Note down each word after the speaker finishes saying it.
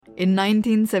In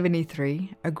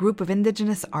 1973, a group of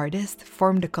indigenous artists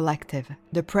formed a collective.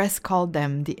 The press called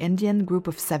them the Indian Group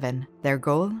of Seven. Their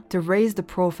goal? To raise the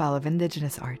profile of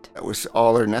indigenous art. It was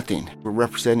all or nothing. We're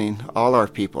representing all our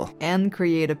people. And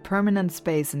create a permanent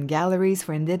space in galleries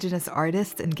for indigenous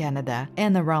artists in Canada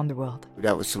and around the world.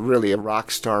 That was really a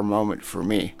rock star moment for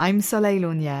me. I'm Soleil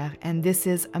Launière, and this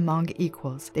is Among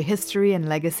Equals, the history and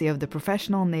legacy of the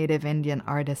Professional Native Indian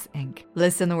Artists, Inc.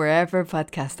 Listen wherever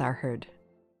podcasts are heard.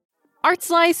 Art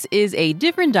Slice is a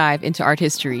different dive into art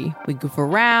history. We goof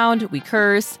around, we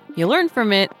curse, you learn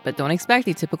from it, but don't expect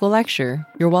a typical lecture.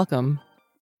 You're welcome.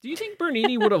 Do you think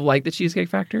Bernini would have liked the Cheesecake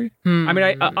Factory? I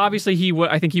mean, obviously he would.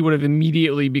 I think he would have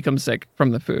immediately become sick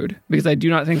from the food because I do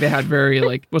not think they had very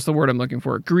what's the word I'm looking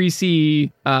for?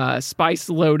 Greasy,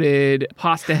 spice-loaded,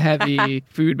 pasta-heavy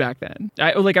food back then.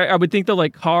 I would think the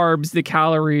carbs, the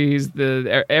calories,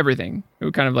 the everything. It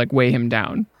would kind of weigh him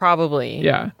down. Probably.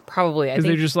 Yeah. Probably. Because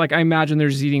they're just I imagine they're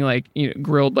just eating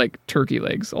grilled turkey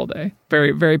legs all day.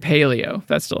 Very, very paleo, if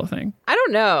that's still a thing. I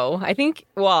don't know. I think,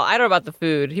 I don't know about the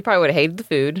food. He probably would have hated the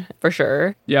food, for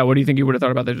sure. Yeah, what do you think he would have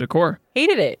thought about the decor?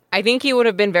 Hated it. I think he would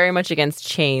have been very much against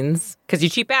chains because you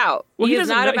cheap out. Well, he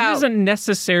doesn't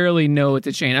necessarily know it's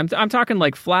a chain. I'm talking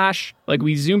Flash.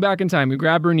 We zoom back in time. We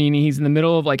grab Bernini. He's in the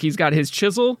middle of he's got his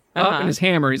chisel up and his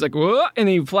hammer. He's whoa, and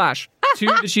then you flash to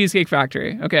the Cheesecake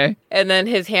Factory. Okay. And then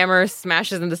his hammer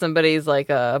smashes into somebody's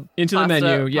into pasta, the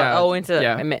menu. Yeah.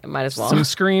 Might as well. Some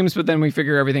screams, but then we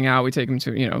figure everything out. We take him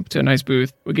to a nice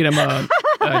booth. We get him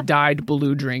a dyed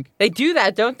blue drink. They do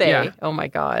that, don't they? Yeah. Oh my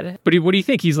God. But what do you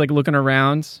think? He's looking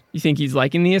around. You think he's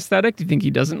liking the aesthetic? Do you think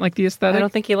he doesn't like the aesthetic? I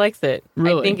don't think he likes it.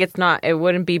 Really? I think it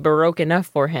wouldn't be Baroque enough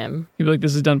for him. He'd be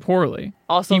this is done poorly.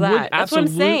 Also, he would that's what I'm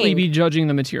absolutely saying. be judging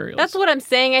the materials. That's what I'm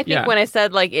saying. I think when I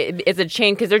said it's a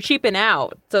chain because they're cheaping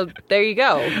out. So there you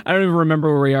go. I don't even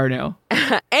remember where we are now.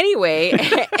 Anyway.